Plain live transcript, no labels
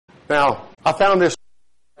Now, I found this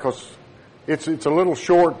because it's a little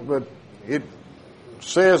short, but it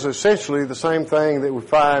says essentially the same thing that we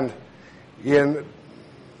find in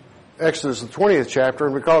Exodus, the 20th chapter.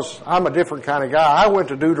 And because I'm a different kind of guy, I went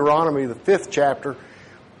to Deuteronomy, the 5th chapter,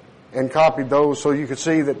 and copied those so you could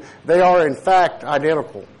see that they are in fact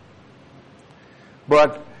identical.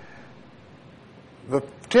 But the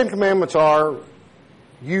 10 Commandments are,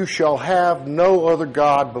 you shall have no other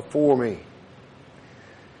God before me.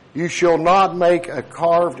 You shall not make a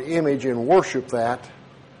carved image and worship that.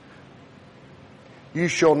 You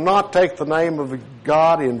shall not take the name of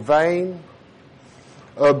God in vain.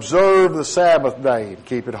 Observe the Sabbath day and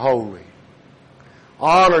keep it holy.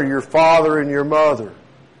 Honor your father and your mother.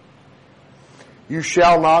 You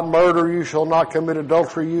shall not murder. You shall not commit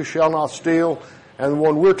adultery. You shall not steal. And the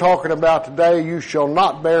one we're talking about today, you shall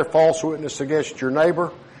not bear false witness against your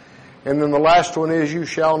neighbor. And then the last one is, you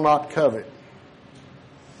shall not covet.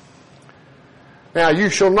 Now, you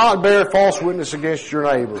shall not bear false witness against your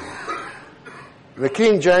neighbor. The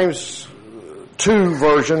King James 2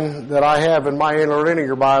 version that I have in my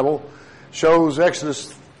interlinear Bible shows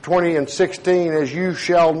Exodus 20 and 16 as, you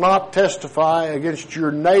shall not testify against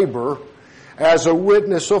your neighbor as a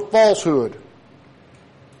witness of falsehood.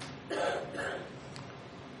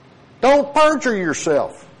 Don't perjure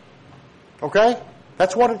yourself. Okay?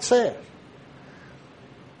 That's what it says.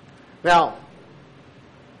 Now,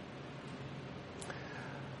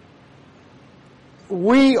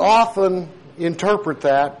 we often interpret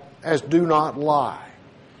that as do not lie.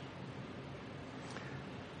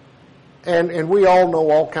 And we all know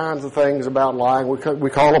all kinds of things about lying. We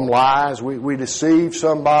call them lies. We deceive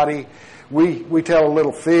somebody. We tell a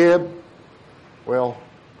little fib. Well,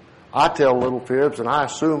 I tell little fibs, and I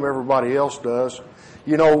assume everybody else does.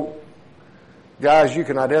 You know, guys, you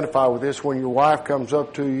can identify with this when your wife comes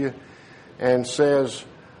up to you and says,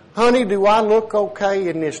 honey, do I look okay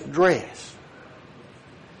in this dress?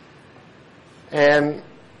 And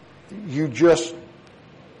you just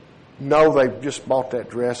know they've just bought that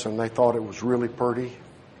dress and they thought it was really pretty.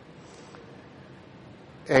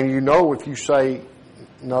 And you know if you say,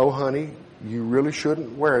 no, honey, you really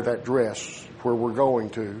shouldn't wear that dress where we're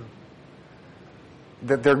going to,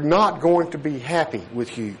 that they're not going to be happy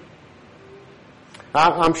with you.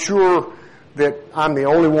 I'm sure that I'm the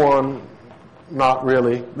only one, not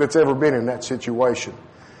really, that's ever been in that situation.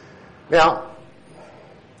 Now,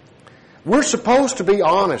 we're supposed to be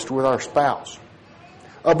honest with our spouse.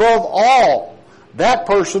 Above all, that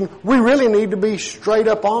person we really need to be straight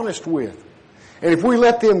up honest with. And if we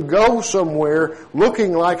let them go somewhere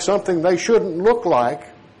looking like something they shouldn't look like,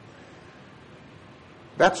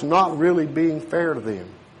 that's not really being fair to them.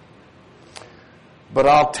 But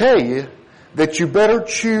I'll tell you that you better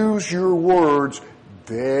choose your words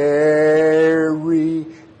very,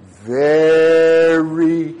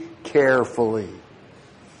 very carefully.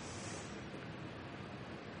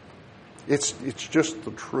 It's just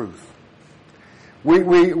the truth.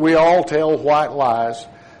 We all tell white lies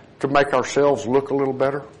to make ourselves look a little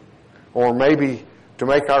better, or maybe to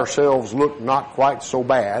make ourselves look not quite so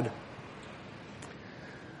bad.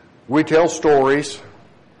 We tell stories.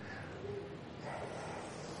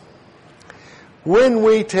 When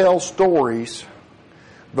we tell stories,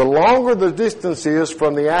 the longer the distance is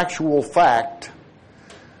from the actual fact,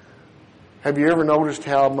 have you ever noticed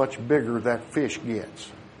how much bigger that fish gets?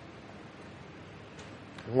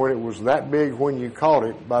 When it was that big when you caught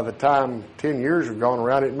it, by the time 10 years have gone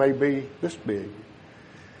around, it may be this big.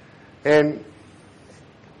 And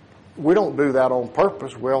we don't do that on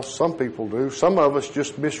purpose. Well, some people do. Some of us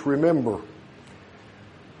just misremember.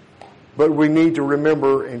 But we need to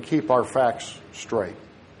remember and keep our facts straight.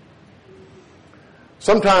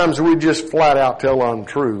 Sometimes we just flat out tell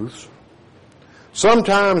untruths.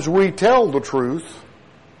 Sometimes we tell the truth,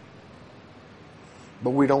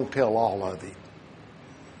 but we don't tell all of it.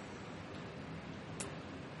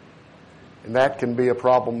 And that can be a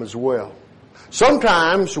problem as well.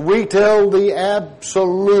 Sometimes we tell the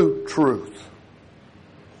absolute truth,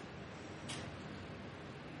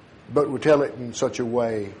 but we tell it in such a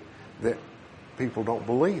way that people don't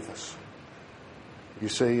believe us. You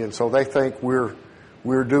see, and so they think we've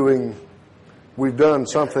done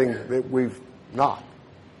something that we've not.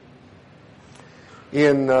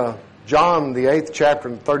 In John, the 8th chapter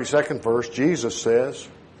and 32nd verse, Jesus says,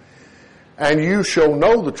 and you shall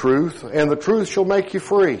know the truth, and the truth shall make you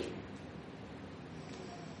free.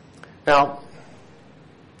 Now,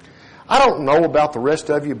 I don't know about the rest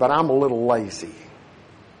of you, but I'm a little lazy.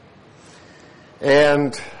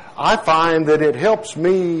 And I find that it helps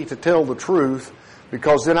me to tell the truth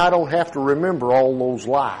because then I don't have to remember all those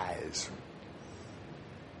lies.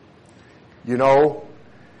 You know,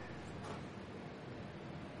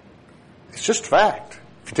 it's just a fact.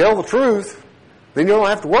 If you tell the truth, then you don't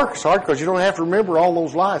have to work as hard because you don't have to remember all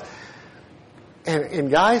those lies. And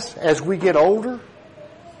guys, as we get older,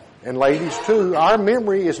 and ladies too, our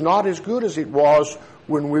memory is not as good as it was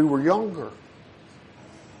when we were younger.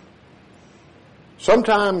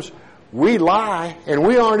 Sometimes we lie and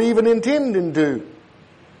we aren't even intending to,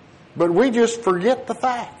 but we just forget the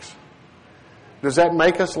facts. Does that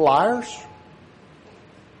make us liars?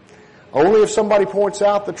 Only if somebody points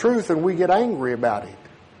out the truth and we get angry about it.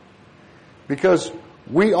 Because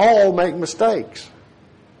we all make mistakes.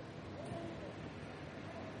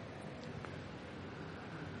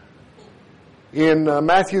 In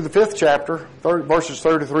Matthew the 5th chapter, verses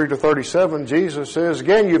 33 to 37, Jesus says,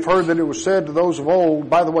 again, you've heard that it was said to those of old,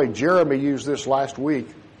 by the way, Jeremy used this last week,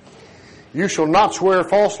 you shall not swear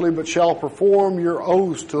falsely, but shall perform your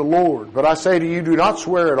oaths to the Lord. But I say to you, do not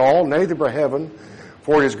swear at all, neither by heaven,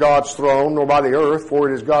 for it is God's throne, nor by the earth, for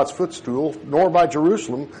it is God's footstool, nor by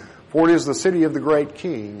Jerusalem, for it is the city of the great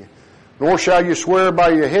King. Nor shall you swear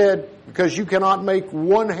by your head, because you cannot make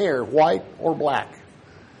one hair white or black.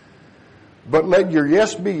 But let your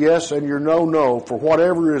yes be yes and your no, no, for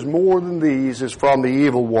whatever is more than these is from the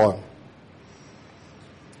evil one.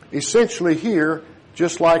 Essentially here,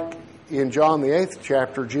 just like in John the 8th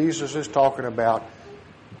chapter, Jesus is talking about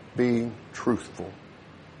being truthful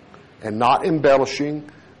and not embellishing,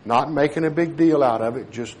 not making a big deal out of it,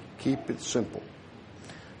 just keep it simple.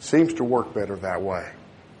 Seems to work better that way.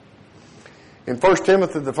 In 1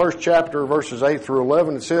 Timothy, the 1st chapter, verses 8 through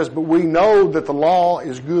 11, it says, but we know that the law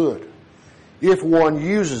is good if one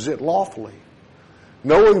uses it lawfully,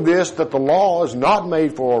 knowing this, that the law is not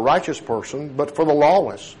made for a righteous person, but for the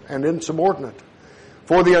lawless and insubordinate,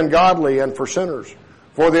 for the ungodly and for sinners,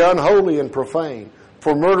 for the unholy and profane,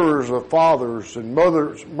 for murderers of fathers and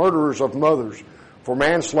murderers of mothers, for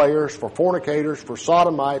manslayers, for fornicators, for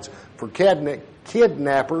sodomites, for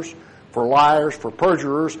kidnappers, for liars, for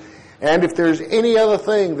perjurers, and if there's any other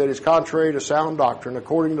thing that is contrary to sound doctrine,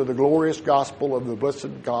 according to the glorious gospel of the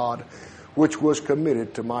blessed God, which was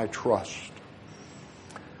committed to my trust.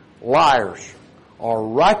 Liars are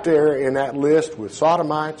right there in that list with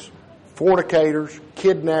sodomites, fornicators,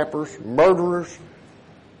 kidnappers, murderers.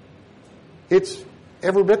 It's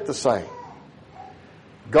every bit the same.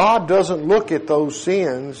 God doesn't look at those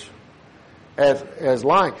sins as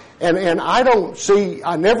lying. And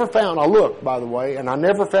I never found, I looked, by the way, and I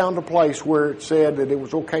never found a place where it said that it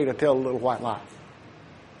was okay to tell a little white lie.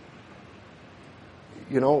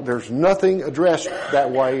 You know, there's nothing addressed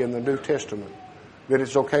that way in the New Testament, that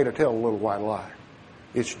it's okay to tell a little white lie.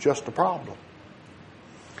 It's just a problem.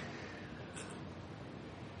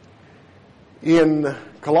 In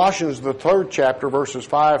Colossians, the 3rd chapter, verses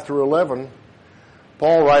 5 through 11,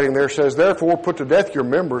 Paul writing there says, therefore put to death your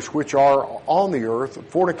members which are on the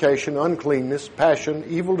earth, fornication, uncleanness, passion,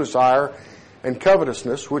 evil desire, and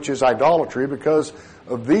covetousness, which is idolatry. Because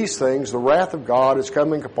of these things the wrath of God is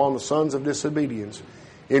coming upon the sons of disobedience,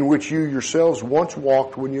 in which you yourselves once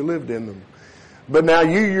walked when you lived in them. But now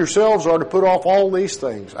you yourselves are to put off all these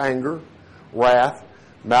things, anger, wrath,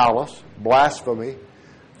 malice, blasphemy,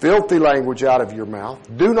 filthy language out of your mouth.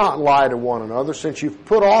 Do not lie to one another, since you've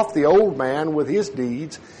put off the old man with his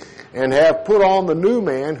deeds, and have put on the new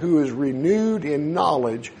man, who is renewed in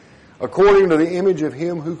knowledge, according to the image of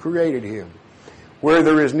him who created him, where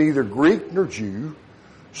there is neither Greek nor Jew,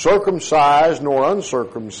 circumcised nor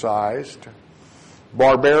uncircumcised,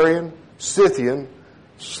 barbarian, Scythian,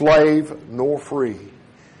 slave nor free,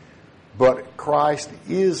 but Christ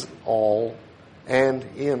is all and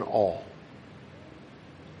in all.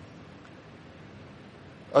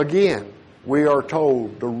 Again, we are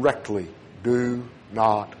told directly, do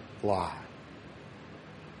not lie.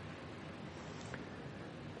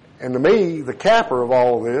 And to me, the capper of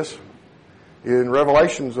all of this, in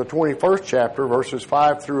Revelations, the 21st chapter, verses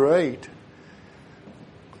 5 through 8,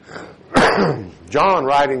 John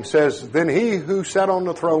writing says, then he who sat on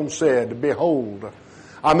the throne said, behold,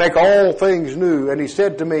 I make all things new. And he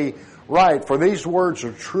said to me, write, for these words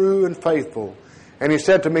are true and faithful. And he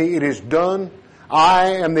said to me, it is done.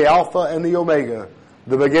 I am the Alpha and the Omega,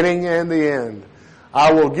 the beginning and the end.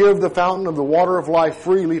 I will give the fountain of the water of life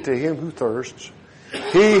freely to him who thirsts.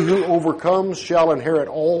 He who overcomes shall inherit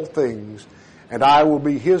all things, and I will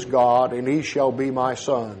be his God, and he shall be my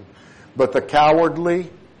son. But the cowardly,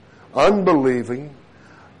 unbelieving,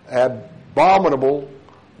 abominable,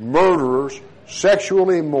 murderers,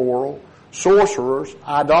 sexually immoral, sorcerers,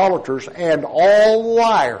 idolaters, and all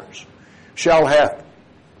liars shall have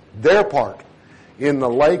their part in the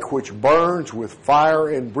lake which burns with fire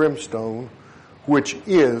and brimstone, which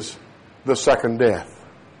is the second death.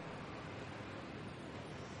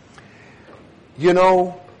 You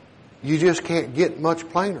know, you just can't get much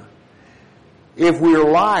plainer. If we're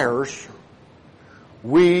liars,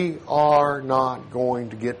 we are not going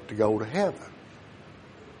to get to go to heaven.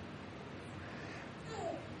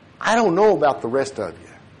 I don't know about the rest of you,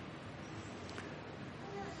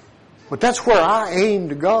 but that's where I aim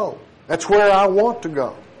to go. That's where I want to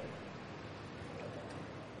go.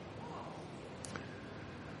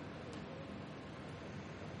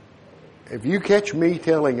 If you catch me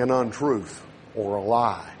telling an untruth or a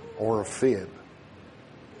lie or a fib,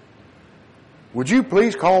 would you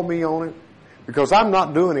please call me on it? Because I'm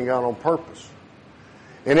not doing it on purpose.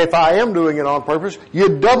 And if I am doing it on purpose,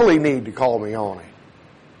 you doubly need to call me on it.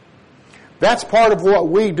 That's part of what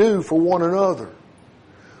we do for one another.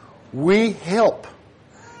 We help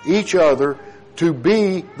each other to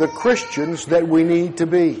be the Christians that we need to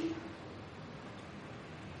be.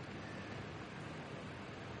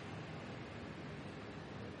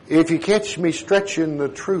 If you catch me stretching the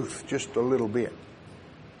truth just a little bit,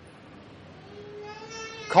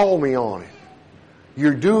 call me on it.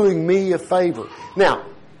 You're doing me a favor. Now,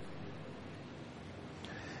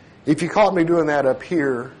 if you caught me doing that up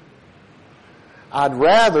here, I'd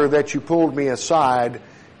rather that you pulled me aside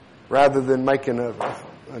rather than making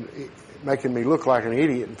me look like an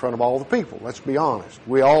idiot in front of all the people. Let's be honest.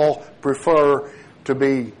 We all prefer to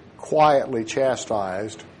be quietly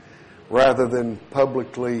chastised rather than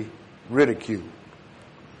publicly ridiculed.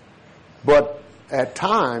 But at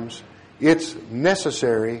times, it's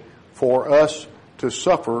necessary for us to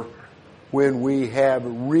suffer when we have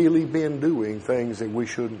really been doing things that we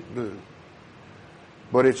shouldn't do.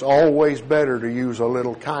 But it's always better to use a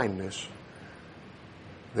little kindness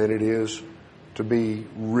than it is to be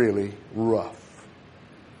really rough.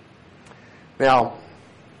 Now,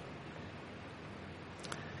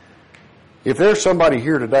 if there's somebody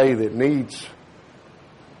here today that needs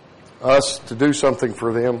us to do something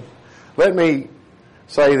for them, let me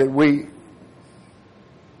say that we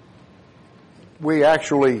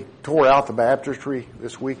actually tore out the baptistry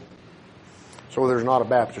this week, so there's not a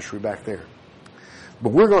baptistry back there.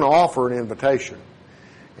 But we're going to offer an invitation.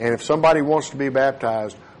 And if somebody wants to be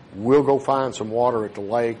baptized, we'll go find some water at the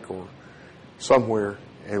lake or somewhere,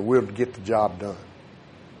 and we'll get the job done.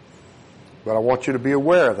 But I want you to be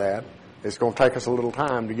aware of that. It's going to take us a little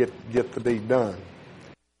time to get the deed done.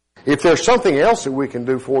 If there's something else that we can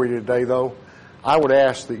do for you today, though, I would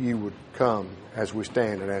ask that you would come as we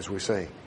stand and as we sing.